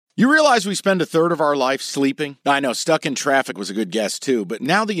You realize we spend a third of our life sleeping? I know, stuck in traffic was a good guess too, but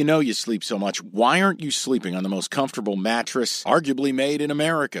now that you know you sleep so much, why aren't you sleeping on the most comfortable mattress arguably made in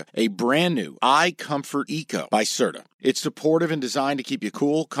America? A brand new iComfort Eco by Serta. It's supportive and designed to keep you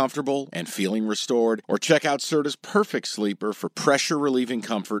cool, comfortable, and feeling restored. Or check out Serta's Perfect Sleeper for pressure-relieving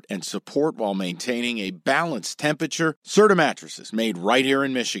comfort and support while maintaining a balanced temperature. Serta mattresses, made right here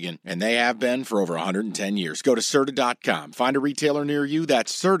in Michigan, and they have been for over 110 years. Go to Serta.com. Find a retailer near you.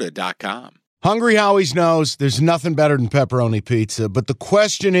 That's Serta.com. Hungry Howie's knows there's nothing better than pepperoni pizza, but the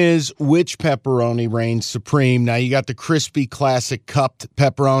question is, which pepperoni reigns supreme? Now, you got the crispy, classic cupped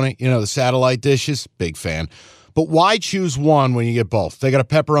pepperoni, the satellite dishes. Big fan. But why choose one when you get both? They got a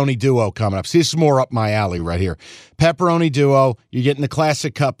pepperoni duo coming up. See, this is more up my alley right here. Pepperoni duo, you're getting the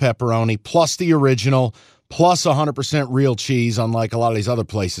classic cup pepperoni, plus the original, plus 100% real cheese, unlike a lot of these other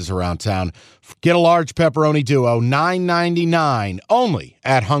places around town. Get a large pepperoni duo, $9.99, only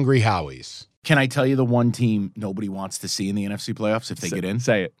at Hungry Howie's. Can I tell you the one team nobody wants to see in the NFC playoffs if they get in?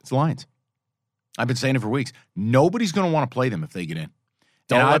 Say it. It's the Lions. I've been saying it for weeks. Nobody's going to want to play them if they get in.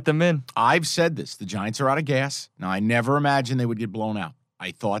 Don't let them in. I've said this. The Giants are out of gas. Now, I never imagined they would get blown out.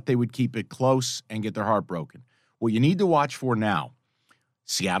 I thought they would keep it close and get their heart broken. What you need to watch for now,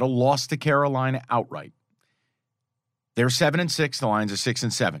 Seattle lost to Carolina outright. They're 7-6. The Lions are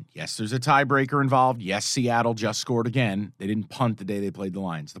 6-7. Yes, there's a tiebreaker involved. Yes, Seattle just scored again. They didn't punt the day they played the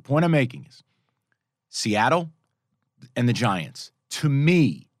Lions. The point I'm making is Seattle and the Giants, to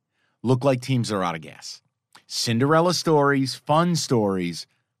me, look like teams that are out of gas. Cinderella stories, fun stories,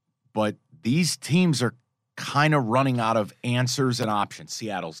 but these teams are kind of running out of answers and options.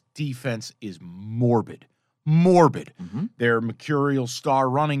 Seattle's defense is morbid. Mm-hmm. Their mercurial star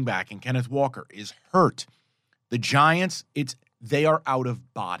running back and Kenneth Walker is hurt. The Giants, they are out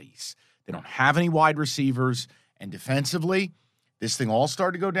of bodies. They don't have any wide receivers, and defensively, this thing all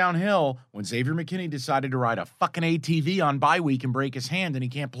started to go downhill when Xavier McKinney decided to ride a fucking ATV on bye week and break his hand, and he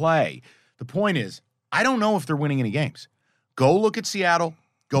can't play. The point is, I don't know if they're winning any games. Go look at Seattle.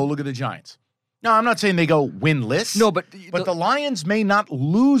 Go look at the Giants. Now, I'm not saying they go winless. No, but the Lions may not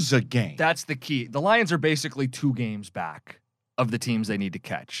lose a game. That's the key. The Lions are basically 2 games back of the teams they need to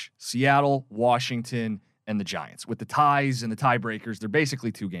catch. Seattle, Washington, and the Giants. With the ties and the tiebreakers, they're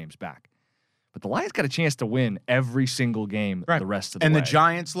basically 2 games back. But the Lions got a chance to win every single game the rest of the way. And the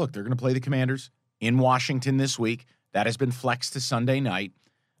Giants, look, they're going to play the Commanders in Washington this week. That has been flexed to Sunday night.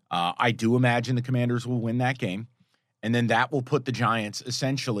 I do imagine the Commanders will win that game. And then that will put the Giants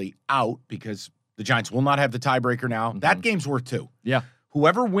essentially out because the Giants will not have the tiebreaker now. Mm-hmm. That game's worth 2. Yeah.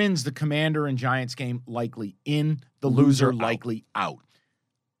 Whoever wins the Commander and Giants game likely in, the loser likely out.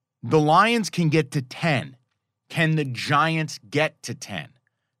 The Lions can get to 10. Can the Giants get to 10?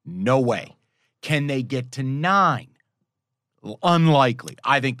 No way. Can they get to 9? Unlikely.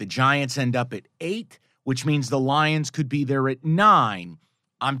 I think the Giants end up at 8, which means the Lions could be there at 9.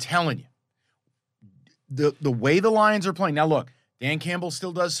 I'm telling you, the way the Lions are playing. Now, look, Dan Campbell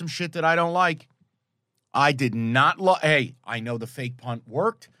still does some shit that I don't like. I did not hey, I know the fake punt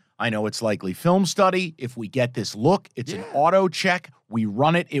worked. I know it's likely film study. If we get this look, it's an auto check. We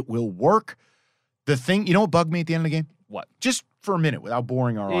run it. It will work. The thing, you know what bugged me at the end of the game? What? Just for a minute without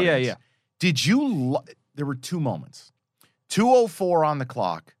boring our audience. Yeah. Did you, there were 2 moments. 2:04 on the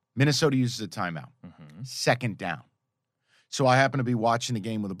clock. Minnesota uses a timeout. Mm-hmm. 2nd down. So I happened to be watching the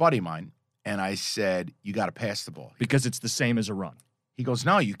game with a buddy of mine, and I said, you got to pass the ball. Because it's the same as a run. He goes,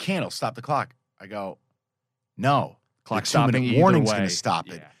 no, you can't. It'll stop the clock. I go, no. Clock the 2-minute warning's going to stop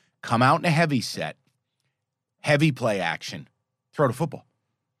it. Yeah. Come out in a heavy set, heavy play action, throw the football.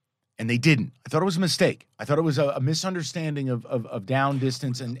 And they didn't. I thought it was a mistake. I thought it was a misunderstanding of down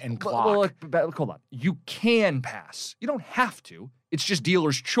distance and clock. Well, hold on. You can pass. You don't have to. It's just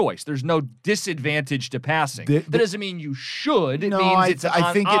dealer's choice. There's no disadvantage to passing. That doesn't mean you should. It means it's an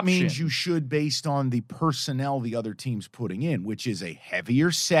I think option. It means you should based on the personnel the other team's putting in, which is a heavier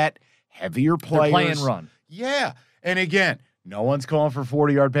set, heavier players. They're play and run. Yeah. And again, no one's calling for a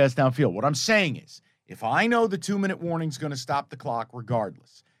 40-yard pass downfield. What I'm saying is, if I know the 2-minute warning's going to stop the clock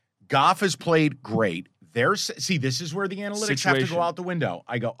regardless, Goff has played great. See, this is where the analytics have to go out the window.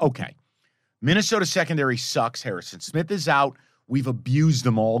 I go, okay, Minnesota secondary sucks. Harrison Smith is out. We've abused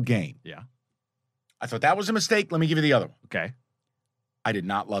them all game. Yeah. I thought that was a mistake. Let me give you the other one. Okay. I did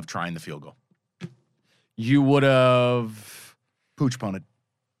not love trying the field goal. You would have pooch punted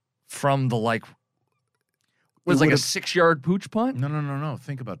from the was like a 6-yard pooch punt? No.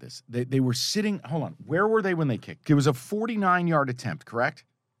 Think about this. They were sitting. Hold on. Where were they when they kicked? It was a 49-yard attempt, correct?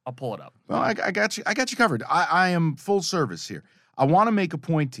 I'll pull it up. Well, I got you. I got you covered. I am full service here. I want to make a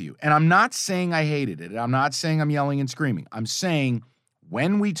point to you, and I'm not saying I hated it. I'm not saying I'm yelling and screaming. I'm saying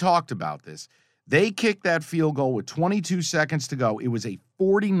when we talked about this, they kicked that field goal with 22 seconds to go. It was a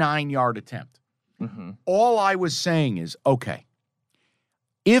 49-yard attempt. Mm-hmm. All I was saying is, okay,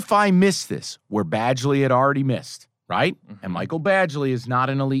 if I miss this, where Badgley had already missed, right? Mm-hmm. And Michael Badgley is not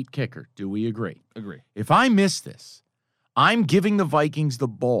an elite kicker. Do we agree? Agree. If I miss this, I'm giving the Vikings the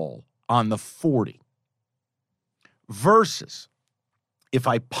ball on the 40. Versus if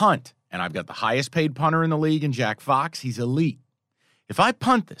I punt, and I've got the highest paid punter in the league in Jack Fox, he's elite. If I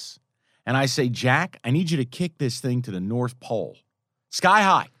punt this and I say, Jack, I need you to kick this thing to the North Pole, sky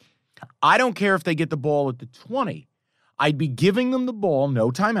high. I don't care if they get the ball at the 20. I'd be giving them the ball,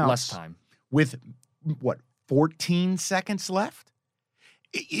 no timeouts. Less time. With, 14 seconds left?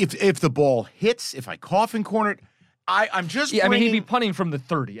 If the ball hits, if I coffin corner it, I'm just Yeah, I mean, bringing he'd be punting from the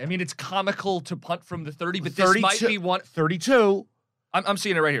 30. I mean, it's comical to punt from the 30, but this might be one. 32. I'm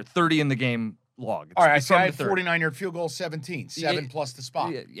seeing it right here. 30 in the game log. It's All right, I from said I had the 30. 49-yard field goal, 17. 7 plus the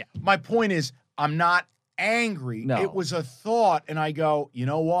spot. Yeah. My point is, I'm not angry. No. It was a thought, and I go, you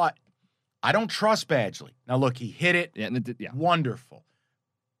know what? I don't trust Badgley. Now, look, he hit it. Yeah. Wonderful.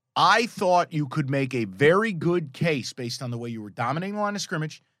 I thought you could make a very good case based on the way you were dominating the line of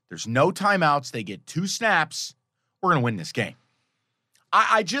scrimmage. There's no timeouts. They get 2 snaps. We're going to win this game.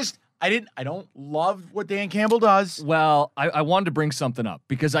 I don't love what Dan Campbell does. Well, I wanted to bring something up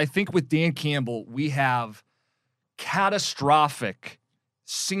because I think with Dan Campbell, we have catastrophic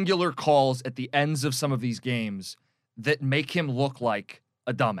singular calls at the ends of some of these games that make him look like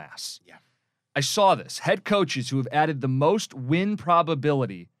a dumbass. Yeah. I saw this. Head coaches who have added the most win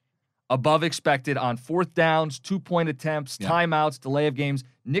probability above expected on 4th downs, 2-point attempts, timeouts, delay of games.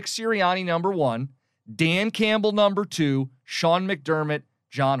 Nick Sirianni, number 1. Dan Campbell, number 2. Sean McDermott,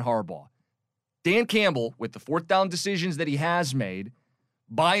 John Harbaugh. Dan Campbell, with the 4th down decisions that he has made,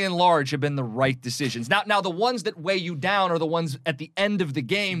 by and large, have been the right decisions. Now the ones that weigh you down are the ones at the end of the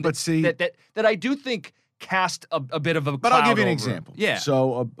game that I do think cast a bit of a But I'll give you an over. example. Yeah.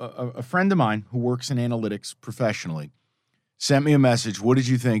 So a friend of mine who works in analytics professionally sent me a message. What did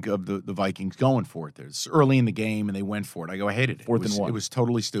you think of the Vikings going for it there? It's early in the game, and they went for it. I go, I hated it. 4th and 1. It was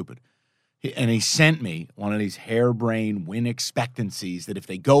totally stupid. And he sent me one of these harebrained win expectancies that if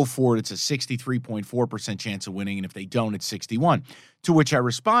they go for it, it's a 63.4% chance of winning, and if they don't, it's 61. To which I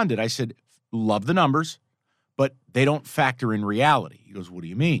responded, I said, love the numbers, but they don't factor in reality. He goes, what do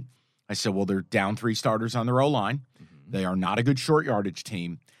you mean? I said, well, they're down 3 starters on their O-line. Mm-hmm. They are not a good short yardage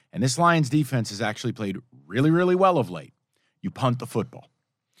team. And this Lions defense has actually played really, really well of late. You punt the football.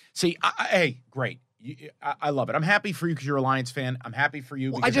 See, hey, great. I love it. I'm happy for you because you're a Lions fan. I'm happy for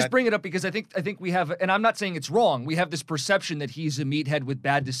you. Well, I just bring it up because I think we have, and I'm not saying it's wrong. We have this perception that he's a meathead with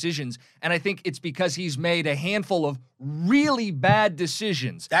bad decisions, and I think it's because he's made a handful of really bad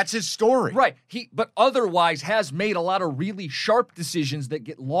decisions. That's his story, right? But otherwise has made a lot of really sharp decisions that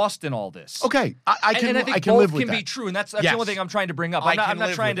get lost in all this. Okay, I can I think both live with can that. be true, and that's the only thing I'm trying to bring up. I'm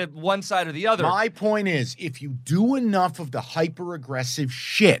not trying to one side or the other. My point is, if you do enough of the hyper aggressive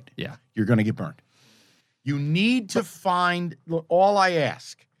shit, you're going to get burned. You need to find, all I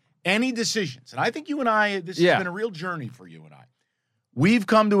ask, any decisions, and I think you and I, this has been a real journey for you and I. We've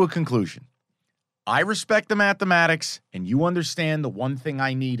come to a conclusion. I respect the mathematics, and you understand the one thing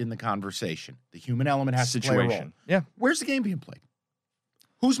I need in the conversation. The human element has to play a role. Yeah. Where's the game being played?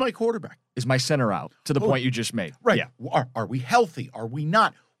 Who's my quarterback? Is my center out, to the point you just made. Right. Yeah. Are we healthy? Are we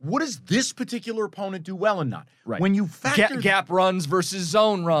not? What does this particular opponent do well and not? Right. When you factor gap runs versus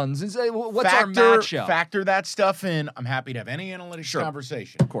zone runs, and say, what's our matchup? Factor that stuff in. I'm happy to have any analytics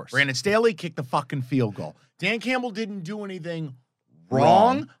conversation. Of course. Brandon Staley kicked the fucking field goal. Dan Campbell didn't do anything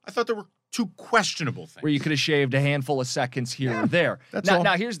wrong. I thought there were 2 questionable things. Where you could have shaved a handful of seconds here or there.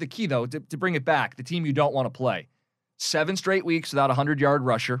 Now, here's the key, though, to bring it back. The team you don't want to play. 7 straight weeks without a 100-yard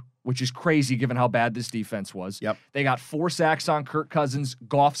rusher, which is crazy given how bad this defense was. Yep. They got 4 sacks on Kirk Cousins.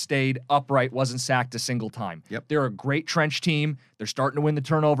 Goff stayed upright, wasn't sacked a single time. Yep. They're a great trench team. They're starting to win the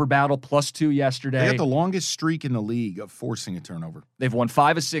turnover battle, +2 yesterday. They got the longest streak in the league of forcing a turnover. They've won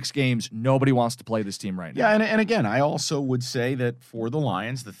 5 of 6 games. Nobody wants to play this team right now. Yeah, and again, I also would say that for the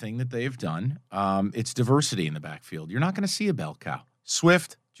Lions, the thing that they've done, it's diversity in the backfield. You're not going to see a bell cow.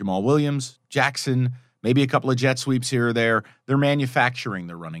 Swift, Jamal Williams, Jackson, maybe a couple of jet sweeps here or there. They're manufacturing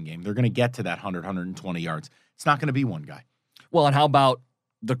their running game. They're going to get to that 100, 120 yards. It's not going to be one guy. Well, and how about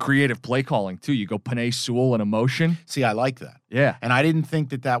the creative play calling, too? You go Penei Sewell and emotion. See, I like that. Yeah. And I didn't think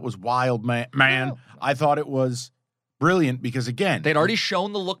that was wild, man. No. I thought it was brilliant because, again, they'd already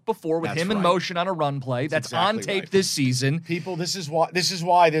shown the look before with him in motion on a run play. That's exactly on tape this season. People, this is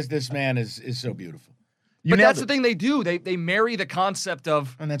why this man is so beautiful. But that's the thing they do. They marry the concept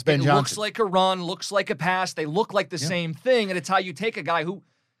of, and that's Ben it Johnson. Looks like a run, looks like a pass. They look like the same thing, and it's how you take a guy who.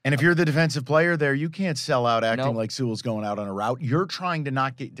 And if you're the defensive player there, you can't sell out acting Nope. like Sewell's going out on a route. You're trying to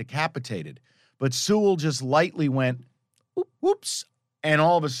not get decapitated. But Sewell just lightly went, whoops, and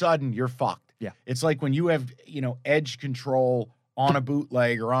all of a sudden you're fucked. Yeah. It's like when you have, edge control on a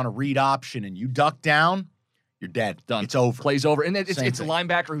bootleg or on a read option and you duck down, you're dead. Done. It's over. Plays over. And it's Same a thing.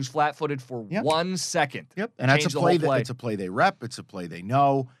 linebacker who's flat-footed for 1 second. Yep. And that's a Change the play whole play. it's a play they rep. It's a play they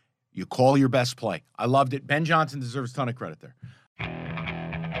know. You call your best play. I loved it. Ben Johnson deserves a ton of credit there.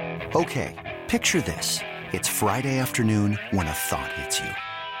 Okay, picture this. It's Friday afternoon when a thought hits you.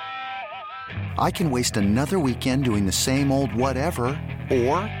 I can waste another weekend doing the same old whatever,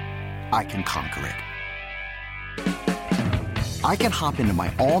 or I can conquer it. I can hop into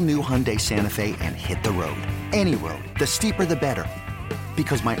my all-new Hyundai Santa Fe and hit the road. Any road. The steeper, the better.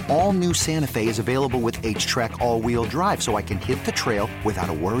 Because my all-new Santa Fe is available with H-Track all-wheel drive, so I can hit the trail without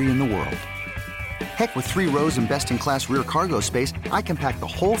a worry in the world. Heck, with 3 rows and best-in-class rear cargo space, I can pack the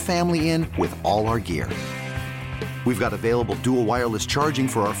whole family in with all our gear. We've got available dual wireless charging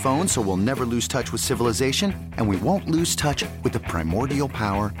for our phones, so we'll never lose touch with civilization, and we won't lose touch with the primordial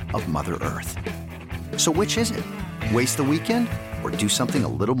power of Mother Earth. So which is it? Waste the weekend or do something a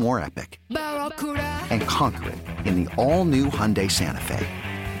little more epic? And conquer it in the all-new Hyundai Santa Fe.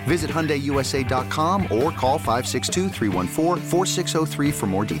 Visit HyundaiUSA.com or call 562-314-4603 for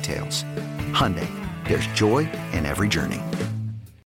more details. Hyundai, there's joy in every journey.